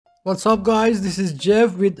What's up guys, this is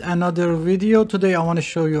Jeff with another video. Today I want to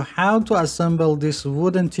show you how to assemble this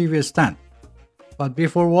wooden TV stand. But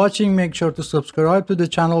before watching, make sure to subscribe to the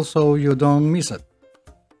channel so you don't miss it.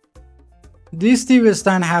 This TV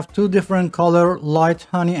stand have two different color, light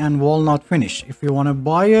honey and walnut finish. If you want to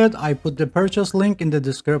buy it, I put the purchase link in the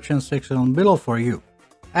description section below for you.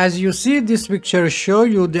 As you see, this picture show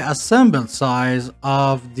you the assembled size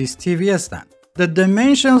of this TV stand. The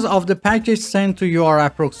dimensions of the package sent to you are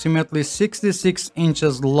approximately 66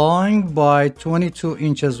 inches long by 22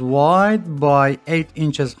 inches wide by 8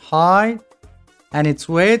 inches high, and its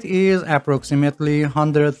weight is approximately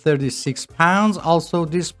 136 pounds. Also,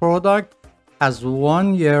 this product has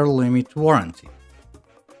 1 year limit warranty.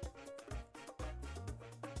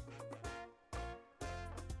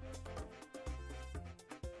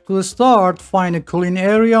 To start, find a clean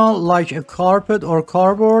area like a carpet or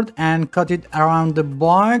cardboard and cut it around the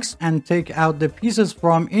box and take out the pieces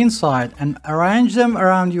from inside and arrange them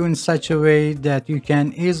around you in such a way that you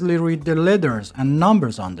can easily read the letters and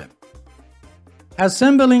numbers on them.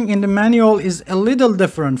 Assembling in the manual is a little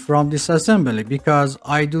different from this assembly because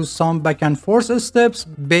I do some back and forth steps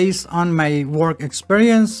based on my work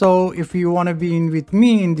experience. So if you want to be in with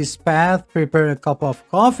me in this path, prepare a cup of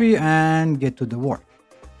coffee and get to the work.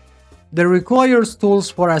 The required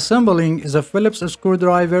tools for assembling is a Phillips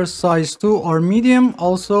screwdriver size 2 or medium.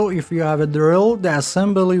 Also, if you have a drill, the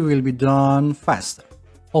assembly will be done faster.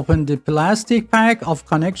 Open the plastic pack of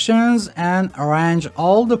connections and arrange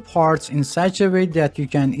all the parts in such a way that you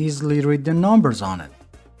can easily read the numbers on it.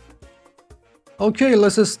 Okay,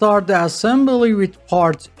 let's start the assembly with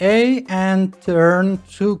part A and turn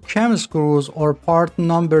 2 cam screws or part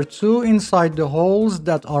number 2 inside the holes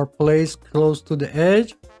that are placed close to the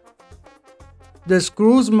edge. The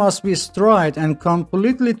screws must be straight and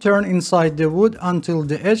completely turn inside the wood until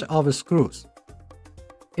the edge of the screws.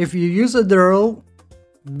 If you use a drill,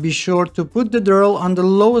 be sure to put the drill on the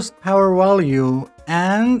lowest power value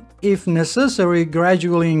and, if necessary,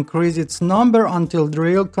 gradually increase its number until the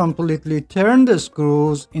drill completely turns the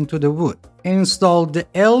screws into the wood. Install the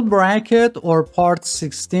L bracket or part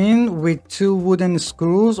 16 with 2 wooden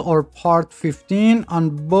screws or part 15 on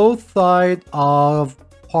both sides of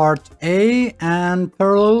part A and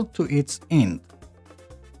parallel to its end.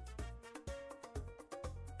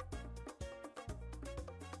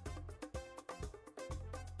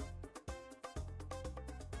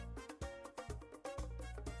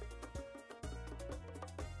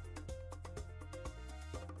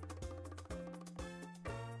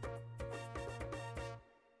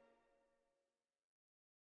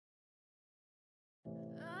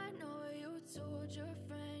 I know you told your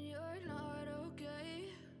friend you're not okay.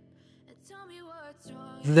 Tell me what's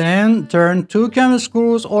wrong. Then turn 2 cam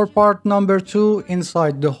screws or part number 2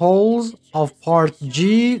 inside the holes of part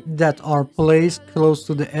G that are placed close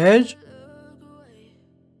to the edge. Look away.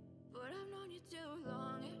 But I've known you too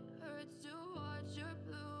long. It hurts to watch your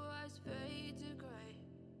blue eyes fade to gray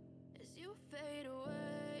as you fade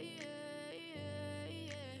away.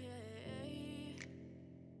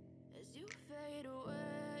 As you fade away.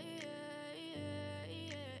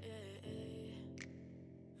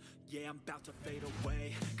 Yeah, I'm about to fade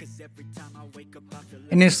away, 'cause every time I wake up I feel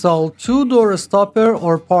Install 2 door stopper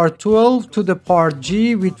or part 12 to the part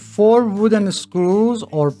G with 4 wooden screws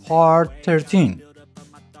or part 13.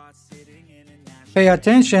 Pay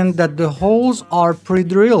attention that the holes are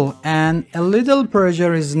pre-drilled and a little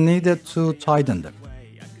pressure is needed to tighten them.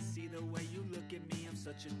 I can see the way you look at me, I'm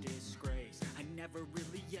such a disgrace. I never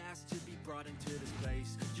really asked to be brought into this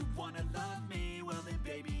place. You wanna love me? Well then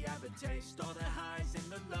baby, have a taste. All the highs and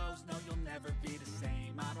the lows, no you'll never be the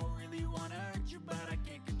same. I don't really wanna hurt you, but I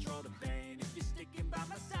can't control the pain. If you're sticking by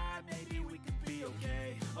my side, maybe we could be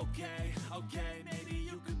okay. Okay, maybe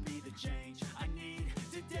you could be the change I need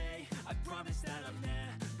today. I promise that I've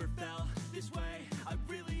never felt this way. I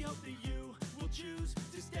really hope that you will choose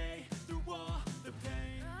to stay through all the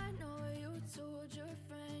pain. I know you told your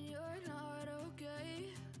friend you're not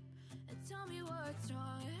okay. And tell me what's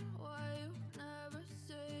wrong and why you never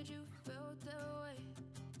said you felt that way.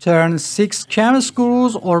 Turn 6 cam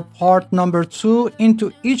screws or part number 2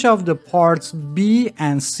 into each of the parts B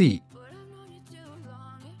and C. But I've known you too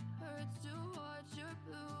long. It hurts to watch your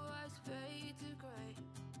blue eyes fade to gray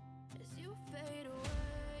as you fade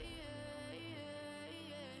away.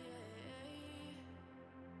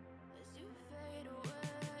 As you fade away.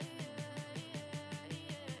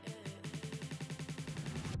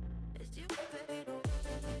 As you fade away.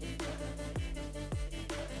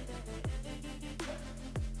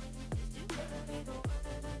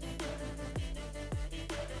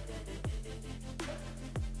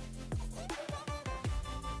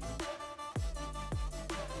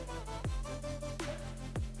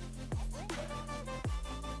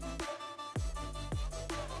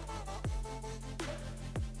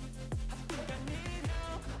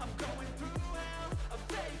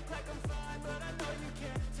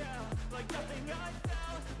 like nothing I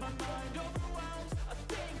found. My mind overwhelms. I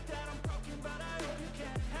think that I'm broken, but I hope you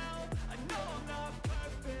can't help. I know I'm not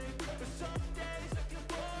perfect, but some days I feel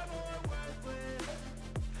far more worthless.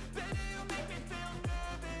 Baby, you make me feel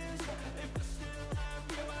nervous. If I still have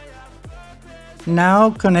you, I have purpose. Now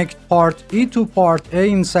connect part E to part A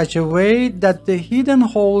in such a way that the hidden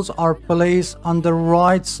holes are placed on the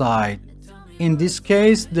right side. In this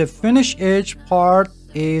case, the finished edge part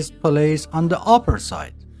is placed on the upper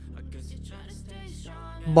side.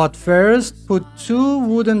 But first, put two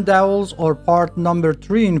wooden dowels or part number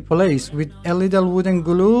 3 in place with a little wooden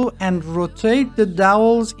glue and rotate the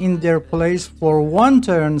dowels in their place for one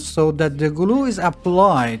turn so that the glue is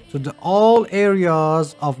applied to all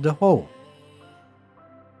areas of the hole.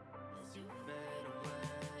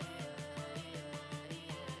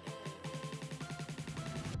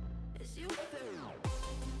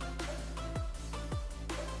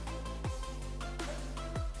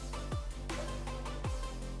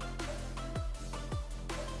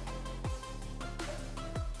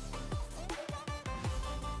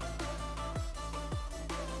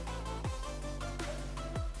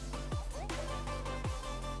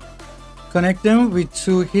 Connect them with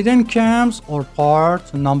two hidden cams or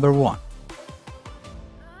part number 1.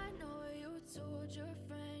 I know you told your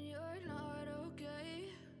friend you're not okay.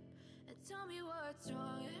 And tell me what's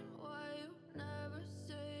wrong and why you never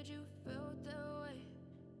said you felt that way.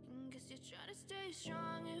 Guess you're trying to stay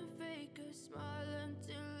strong and fake a smile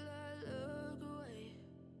until I look away.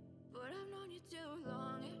 But I've known you too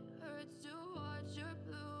long, it hurts to watch your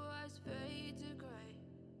blue eyes fade to gray.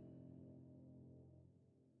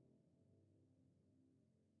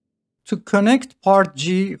 To connect part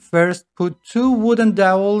G, first put two wooden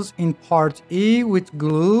dowels in part E with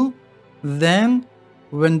glue. Then,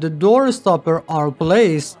 when the door stopper are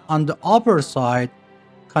placed on the upper side,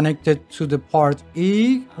 connect it to the part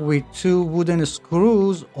E with two wooden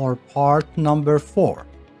screws or part number 4.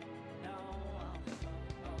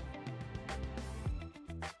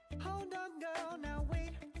 Hold on, girl, now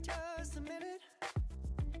wait just a minute.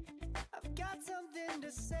 I've got something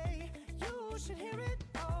to say, you should hear it.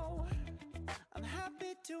 Oh, I'm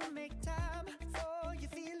happy to make time for your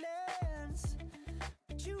feelings,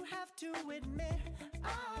 but you have to admit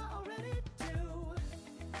I already do.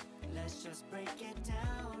 Let's just break it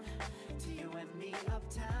down to you and me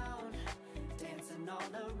uptown, dancing all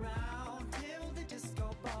around till the disco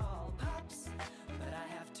ball pops. But I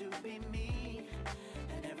have to be me,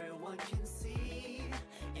 and everyone can see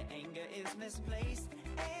your anger is misplaced,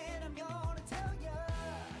 and I'm gonna tell ya,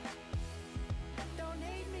 don't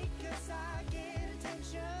hate me 'cause I get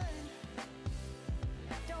attention.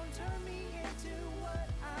 Don't turn me into what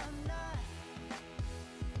I'm not.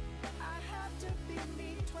 I have to be me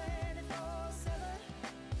 24/7,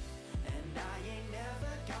 and I ain't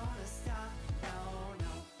never gonna stop. No,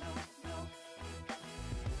 no, no, no.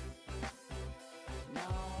 No,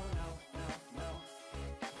 no, no, no.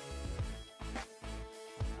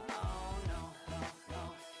 Oh, no, no, no.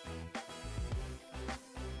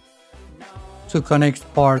 No. To connect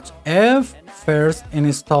part F, first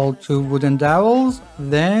install two wooden dowels,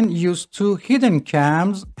 then use two hidden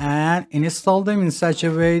cams and install them in such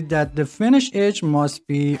a way that the finished edge must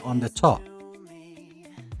be on the top.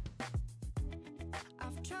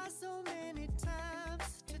 I've tried so many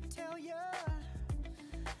times to tell you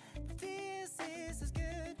this is as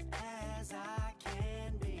good as I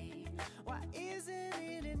can be. Why isn't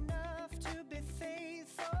it enough to be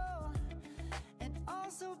faithful and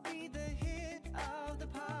also be the hit of the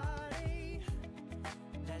party?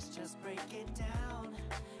 Let's just break it down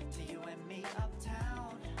to you and me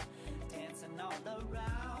uptown, dancing all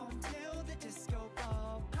around till the disco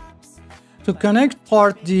ball pops. To connect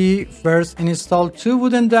part D, first install two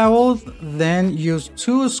wooden dowels, then use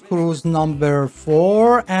two screws number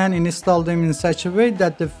 4 and install them in such a way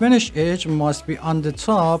that the finished edge must be on the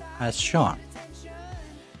top as shown.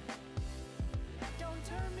 Don't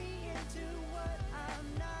turn me into what I'm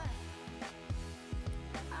not.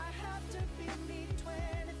 I have to be me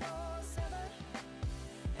 24/7,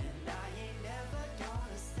 and I ain't never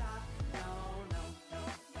gonna stop. No, no, no,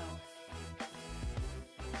 no.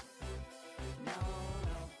 No,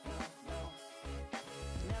 no, no, no.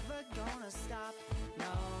 Never gonna stop.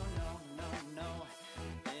 No, no, no, no.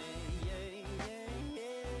 Yeah, yeah, yeah,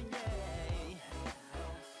 yeah, yeah.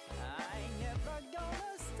 I ain't never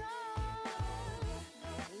gonna stop.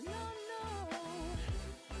 No, no.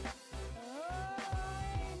 Oh, I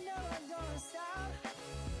ain't never gonna stop.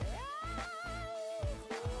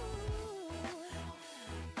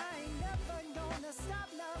 I ain't never gonna stop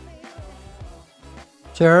now, baby.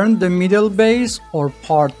 Turn the middle base or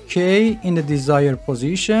part K in the desired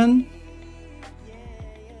position.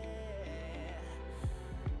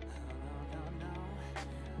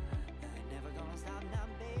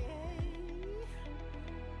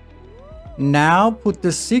 Now put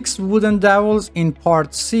the 6 wooden dowels in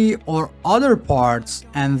part C or other parts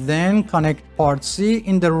and then connect part C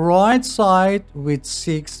in the right side with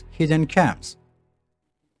 6 hidden cams.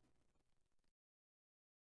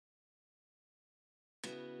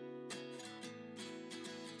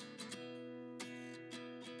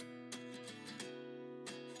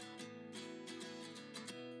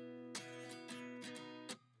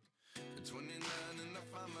 At 29 and I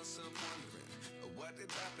find myself wondering what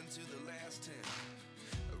did happen to the last 10.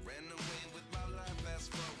 I ran away with my life,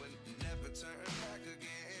 fast forward, never turn back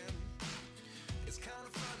again. It's kind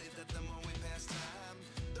of funny that the more we pass time,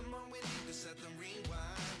 the more we need to set them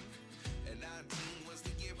rewind. And 19 was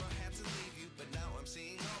the year I had to leave you, but now I'm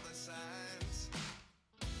seeing all the signs.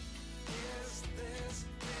 Is this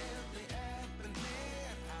really happening?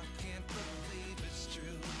 I can't believe it's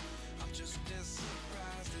true. I'm just as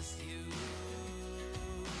surprised as you.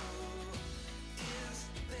 Is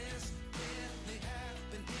this really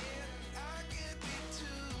happening? I can't be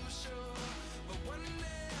too sure, but one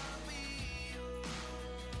day I'll be yours.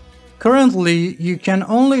 Currently, you can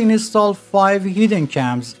only install 5 hidden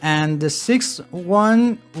cams and the 6th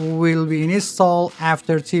one will be installed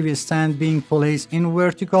after TV stand being placed in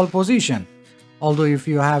vertical position. Although if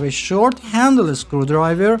you have a short handle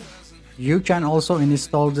screwdriver, you can also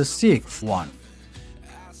install the 6th one.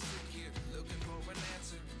 I sit here looking for an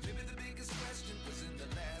answer. Maybe the biggest question was in the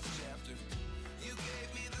last chapter. You gave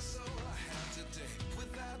me the soul I have today.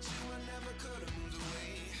 Without you, I never could have moved away.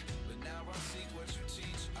 But now I see what you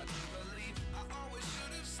teach. I do believe I always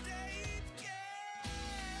should have stayed. Yeah.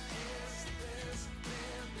 Is this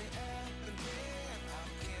really happening? I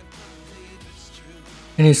can't believe it's true.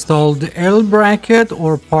 Install the L bracket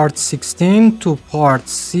or part 16 to part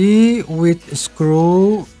C with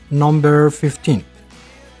screw number 15.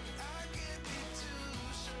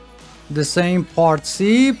 The same part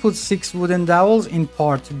C, put 6 wooden dowels in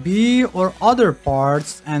part B or other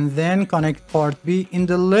parts and then connect part B in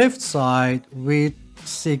the left side with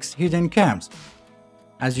 6 hidden cams.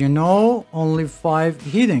 As you know, only 5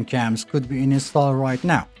 hidden cams could be installed right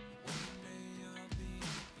now.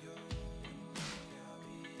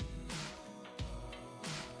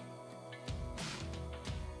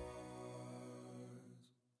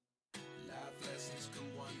 Life lessons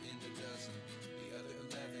come one in a dozen. The other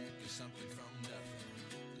 11 get something from nothing.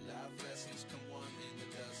 Life lessons come one in a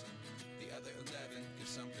dozen. The other 11 get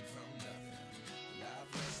something from nothing.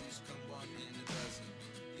 Life lessons come one in a dozen.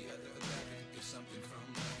 The other 11 get something from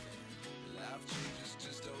nothing. Life changes,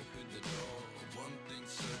 just open the door. One thing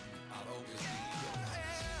certain, I'll always be yours.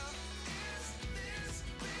 Is this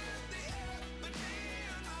really happening?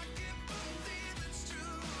 I can't believe it's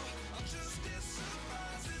true. I'm just as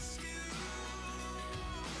surprised as you.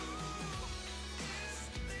 Is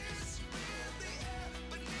this really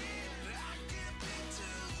happening? I can't be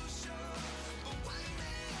too sure, but one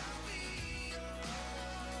day I'll be yours.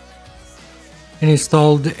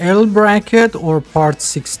 Install the L bracket or part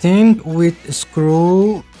 16 with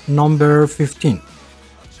screw number 15.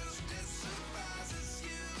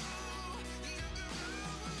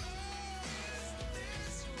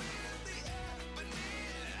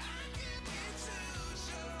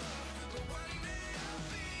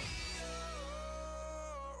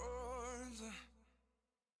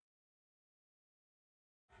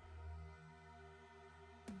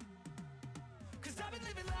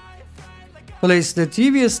 Place the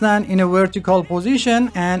TV stand in a vertical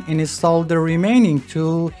position and install the remaining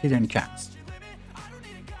 2 hidden cams.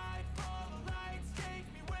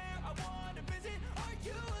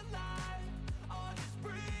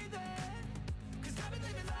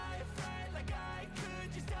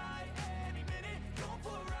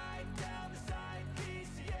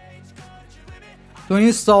 To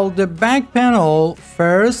install the back panel,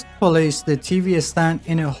 first place the TV stand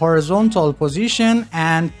in a horizontal position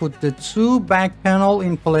and put the 2 back panel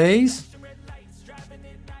in place.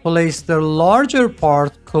 Place the larger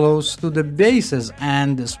part close to the bases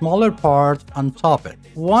and the smaller part on top it.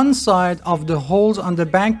 One side of the holes on the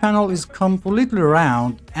back panel is completely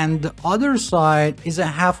round and the other side is a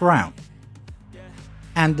half round.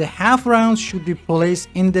 And the half round should be placed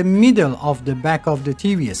in the middle of the back of the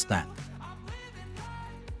TV stand.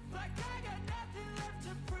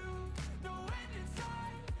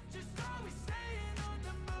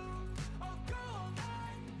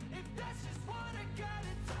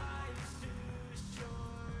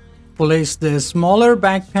 Place the smaller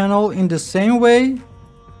back panel in the same way.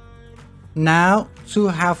 Now 2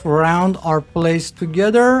 half round are placed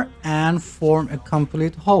together and form a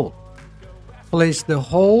complete hole. Place the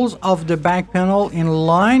holes of the back panel in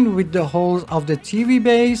line with the holes of the TV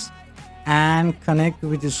base and connect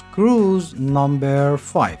with screws number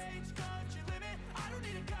 5.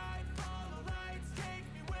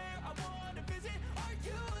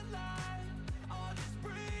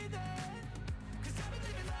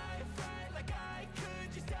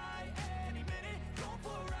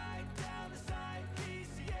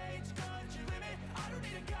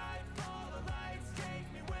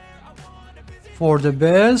 For the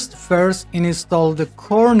best, first install the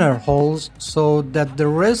corner holes so that the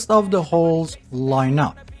rest of the holes line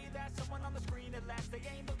up.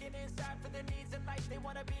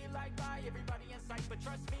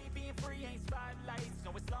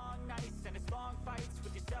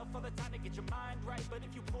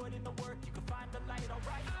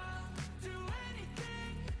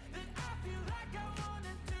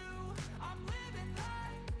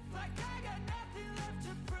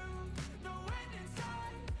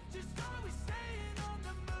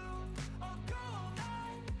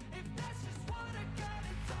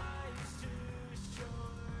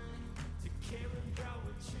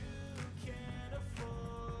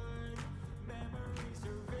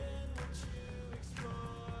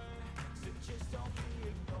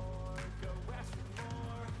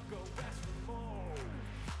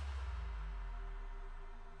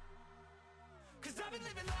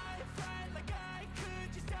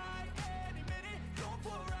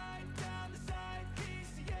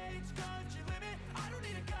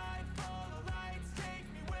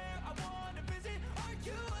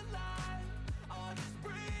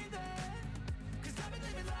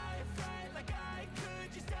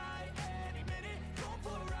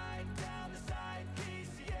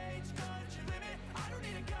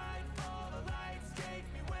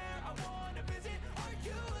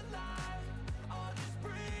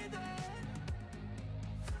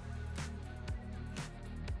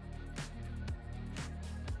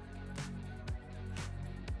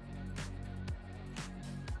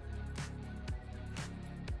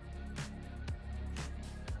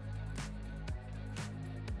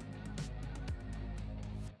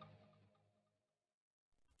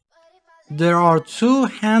 There are two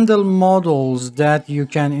handle models that you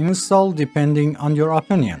can install depending on your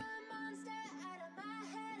opinion.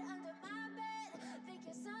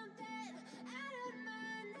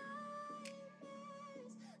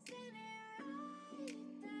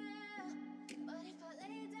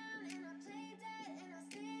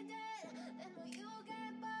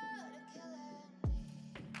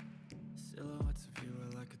 Silhouettes of you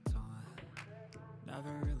are like a taunt. Never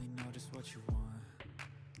really know just what you want.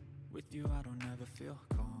 With you I don't ever feel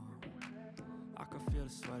calm. I can feel the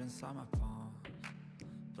sweat inside my palms.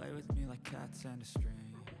 Play with me like cats and a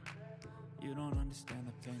string. You don't understand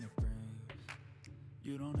the pain it brings.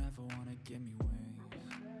 You don't ever wanna give me wings.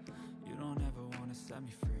 You don't ever wanna set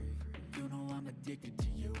me free. You know I'm addicted to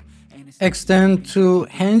you. Extend two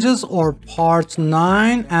hinges or part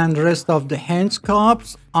 9 and rest of the hinge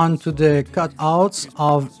cups onto the cutouts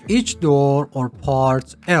of each door or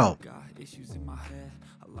part L.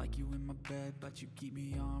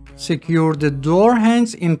 Secure the door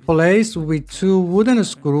hinge in place with two wooden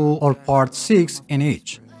screws or part 6 in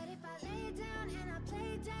each.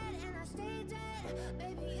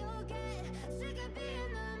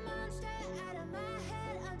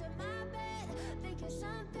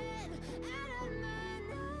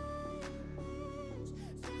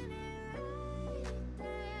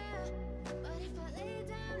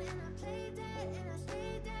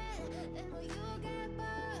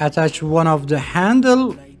 Attach one of the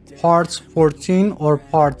handle parts 14 or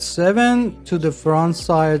part 7 to the front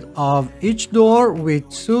side of each door with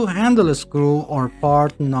two handle screw or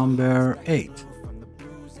part number 8.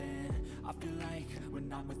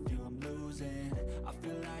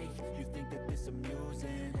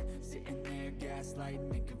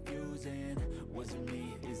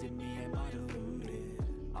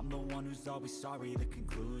 Always sorry, the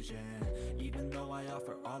conclusion. Even though I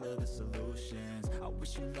offer all of the solutions, I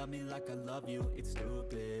wish you loved me like I love you, it's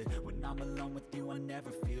stupid. When I'm alone with you, I never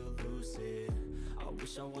feel lucid. I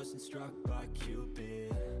wish I wasn't struck by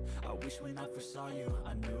Cupid. I wish when I first saw you,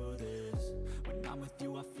 I knew this. When I'm with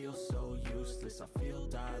you, I feel so useless. I feel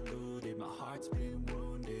diluted, my heart's been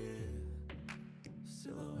wounded.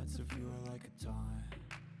 Silhouettes of you are like a taunt.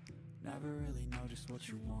 Never really know just what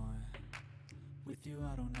you want. With you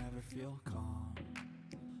I don't ever feel calm.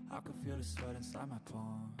 I can feel the sweat inside my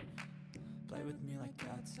palms. Play with me like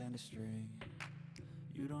cats and a string.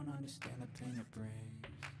 You don't understand the pain it brings.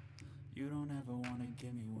 You don't ever wanna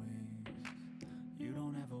give me wings. You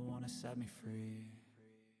don't ever wanna set me free.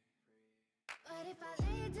 But if I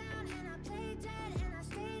lay down and I play dead and I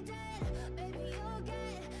stay dead, baby you'll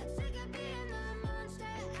get sick of being the monster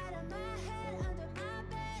out of my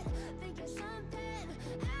need you something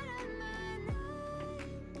out of my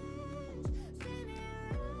nightmares. Spin it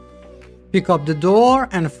right. Pick up the door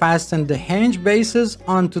and fasten the hinge bases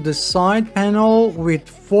onto the side panel with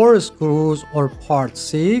 4 screws or part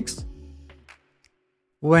 6.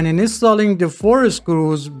 When installing the 4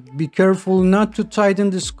 screws, be careful not to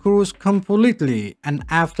tighten the screws completely, and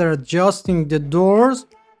after adjusting the doors,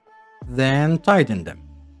 then tighten them.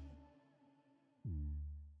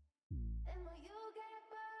 And when you get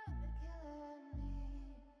bored of killing me.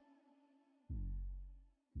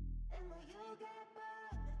 And when you get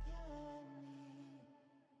bored of killing me.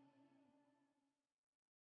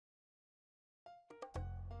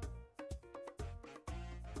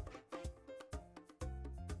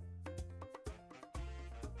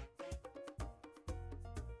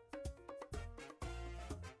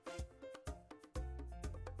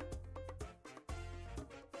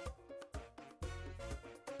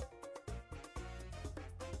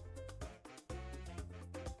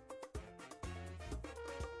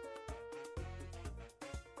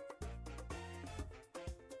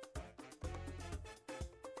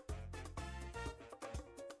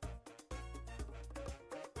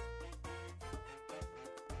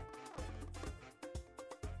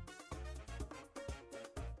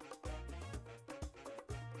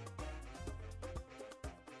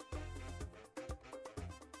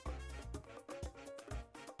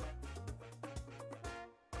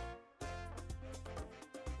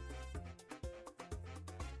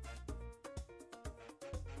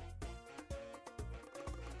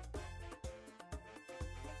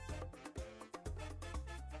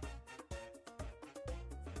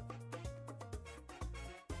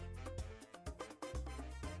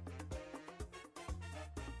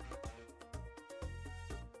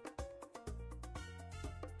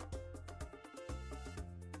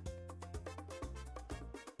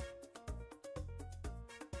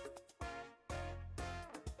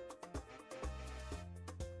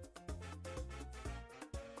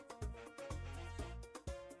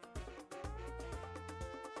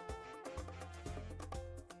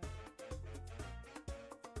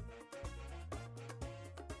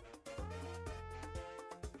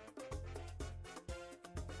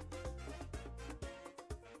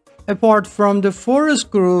 Apart from the 4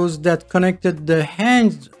 screws that connected the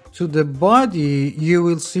hinge to the body, you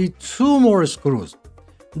will see 2 more screws.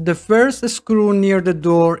 The first screw near the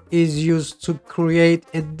door is used to create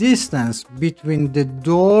a distance between the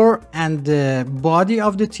door and the body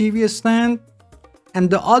of the TV stand, and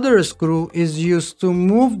the other screw is used to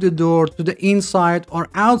move the door to the inside or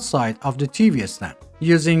outside of the TV stand.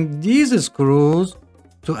 Using these screws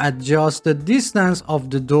to adjust the distance of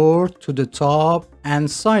the door to the top and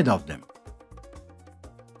side of them.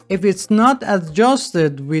 If it's not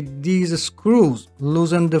adjusted with these screws,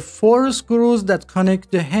 loosen the 4 screws that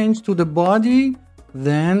connect the hinge to the body,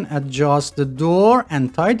 then adjust the door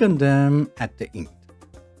and tighten them at the end.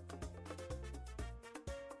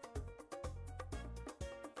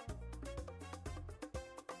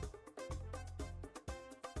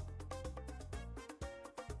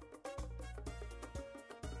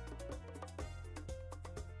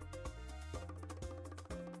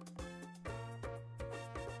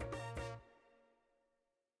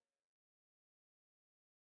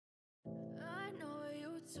 I know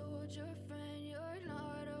you told your friend you're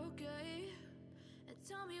not okay. And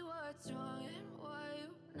tell me what's wrong and why you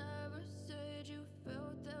never said you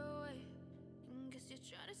felt that way. And guess you're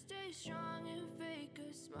trying to stay strong and fake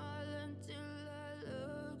a smile until I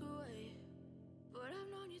look away. But I've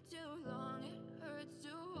known you too long, it hurts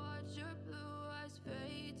to watch your blue eyes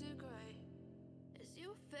fade to gray as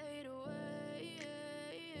you fade away.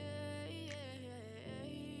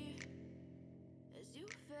 As you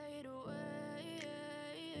fade away.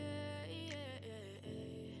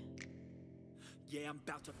 Yeah, I'm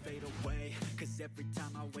about to fade away. Cause every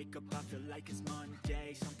time I wake up I feel like it's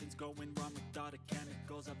Monday. Something's going wrong with all the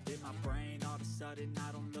chemicals up in my brain. All of a sudden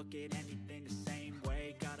I don't look at anything the same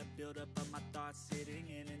way. Gotta build up of my thoughts sitting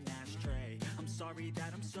in an ashtray. I'm sorry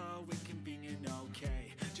that I'm so inconvenient,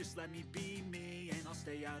 okay. Just let me be me and I'll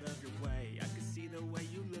stay out of your way. I can see the way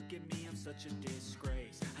you look at me, I'm such a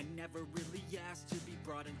disgrace. I never really asked to be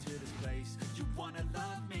brought into this place. You wanna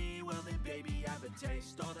love me? Well then baby I have a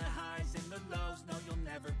taste. All the highs and the lows, no you'll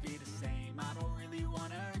never be the same. I don't really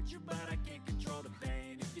wanna hurt you but I can't control the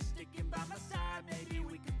pain. If you're sticking by my side, maybe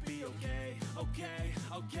we could be okay.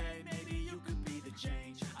 Okay, maybe you could be the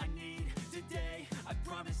change I need today. I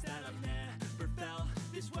promise that I've never felt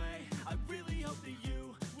this way. I really hope that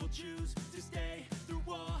you will choose to stay through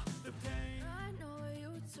all the pain. I know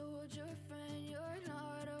you told your friend you're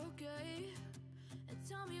not okay. And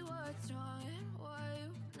tell me what's wrong and why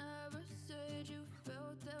you never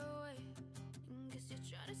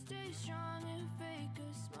strong and fake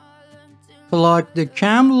a smile until Plug the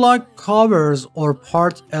cam lock covers or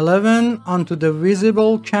part 11 onto the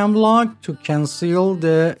visible cam lock to conceal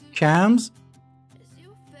the cams. as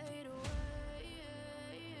you fade away.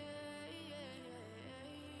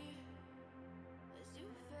 As you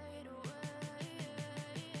fade away.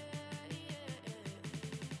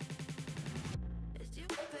 As you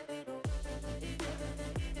fade away.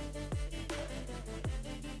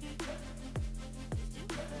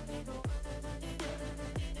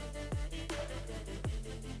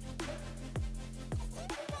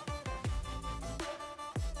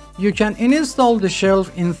 You can install the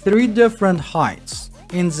shelf in 3 different heights.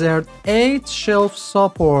 Insert 8 shelf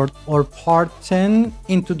support or part 10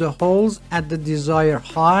 into the holes at the desired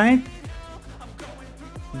height.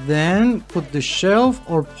 Then put the shelf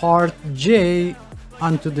or part J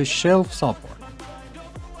onto the shelf support.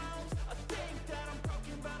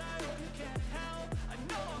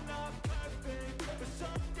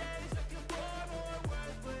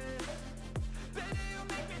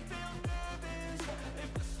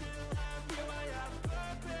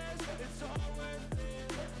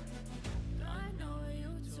 I know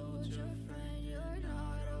you told your friend you're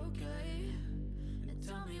not okay. And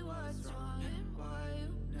tell me what's wrong and why you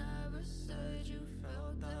never said you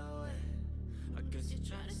felt that way. I guess you're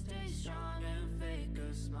trying to stay strong and fake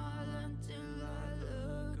a smile until I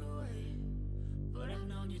look away. But I've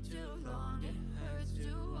known you too long, it hurts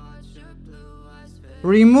to watch your blue eyes fade.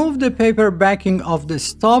 Remove the paper backing of the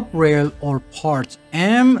stop rail or part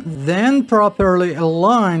M, then properly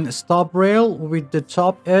align stop rail with the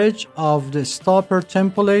top edge of the stopper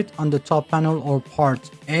template on the top panel or part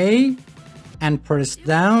A and press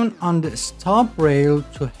down on the stop rail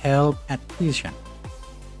to help adhesion.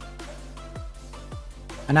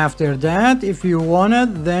 And after that, if you want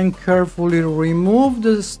it, then carefully remove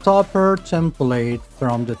the stopper template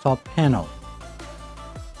from the top panel.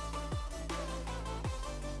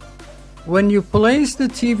 When you place the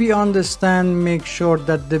TV on the stand, make sure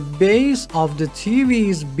that the base of the TV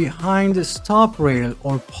is behind the stop rail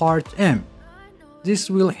or part M. This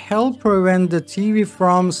will help prevent the TV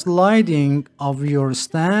from sliding off your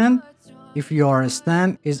stand if your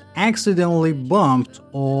stand is accidentally bumped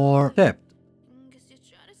or tipped. Guess you're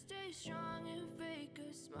trying to stay strong and fake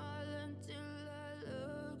a smile until I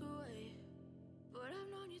look away. But I've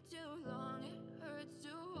known you too long, it hurts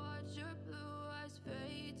to watch your blue eyes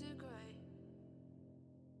fade to gray.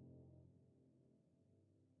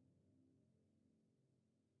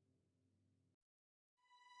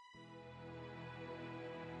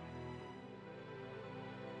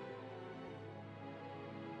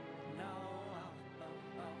 No, oh, oh,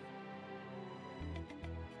 oh.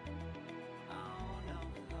 Oh, no,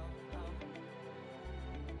 oh, oh.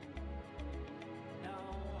 No,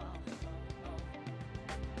 oh, oh, oh.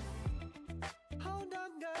 Hold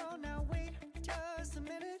on, girl, now wait just a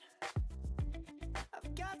minute. I've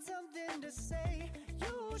got something to say,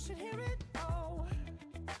 you should hear it. Oh,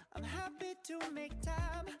 I'm happy to make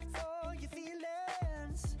time for your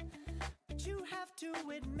feelings, but you have to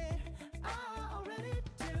admit I already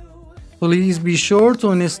do. Please be sure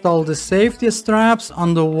to install the safety straps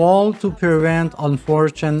on the wall to prevent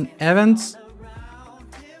unfortunate events. Around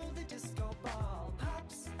till the disco ball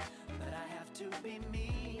pops, but I have to be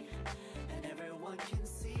me, and everyone can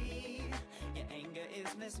see your anger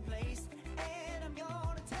is misplaced, and I'm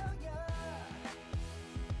gonna tell ya,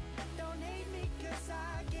 don't hate me 'cause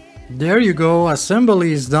I get There you go,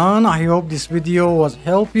 assembly is done. I hope this video was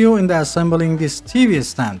help you in the assembling this TV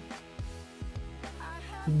stand.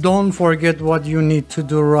 Don't forget what you need to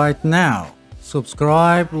do right now.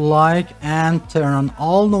 Subscribe, like, and turn on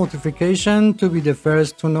all notifications to be the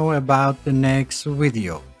first to know about the next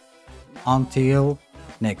video. Until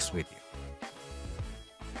next video.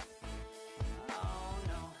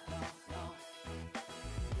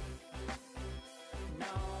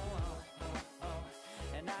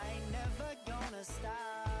 and I ain't never gonna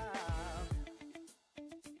stop.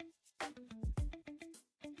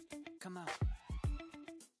 Come on,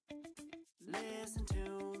 listen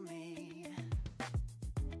to me.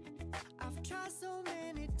 I've tried so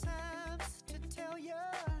many times to tell you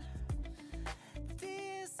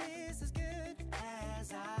this is as good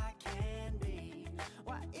as I can be.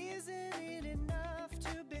 Why isn't it enough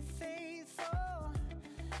to be faithful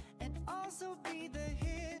and also be the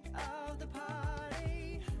hit of the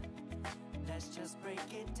party? Let's just break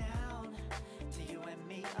it down to you and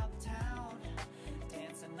me uptown,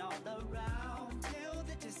 dancing all around till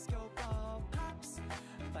the disco ball pops.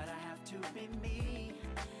 But I have to be me,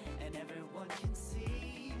 and everyone can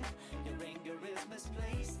see your anger is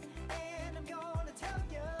misplaced, and I'm gonna tell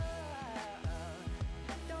you,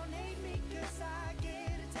 don't hate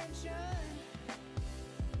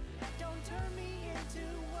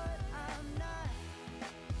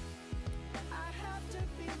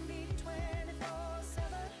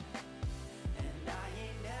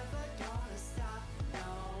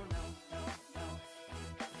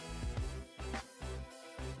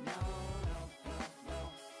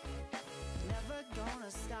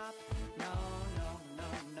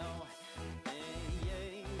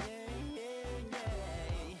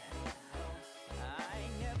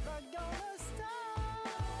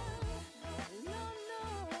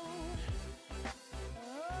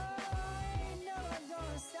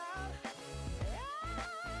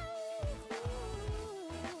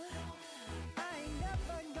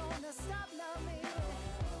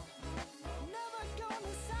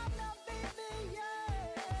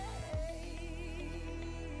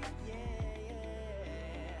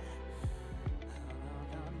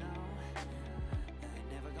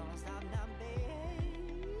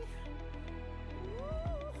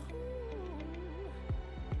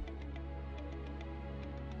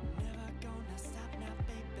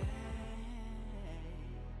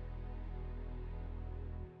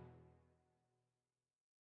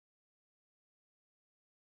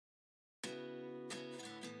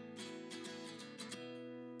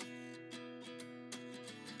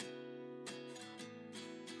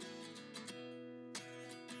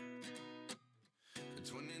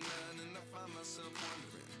find myself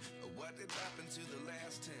wondering, what did happen to the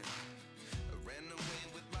last 10? I ran away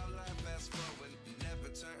with my life, fast forward, never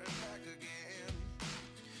turn back again.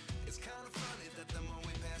 It's kind of funny that the more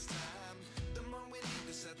we pass time, the more we need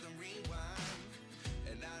to set them rewind.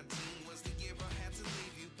 And 19 was the year I had to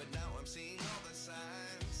leave you, but now I'm seeing all the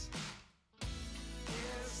signs.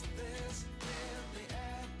 Is this really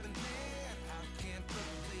happening? I can't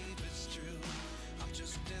believe it's true. I'm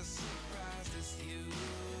just as surprised as you.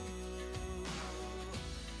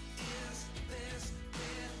 Is this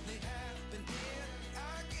really happening?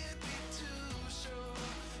 I can't be too sure,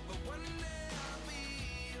 but one day I'll be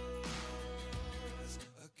yours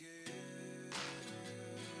again.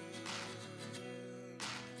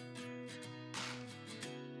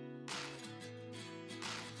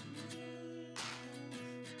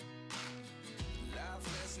 Life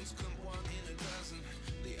lessons come one in a dozen.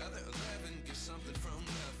 The other 11 give something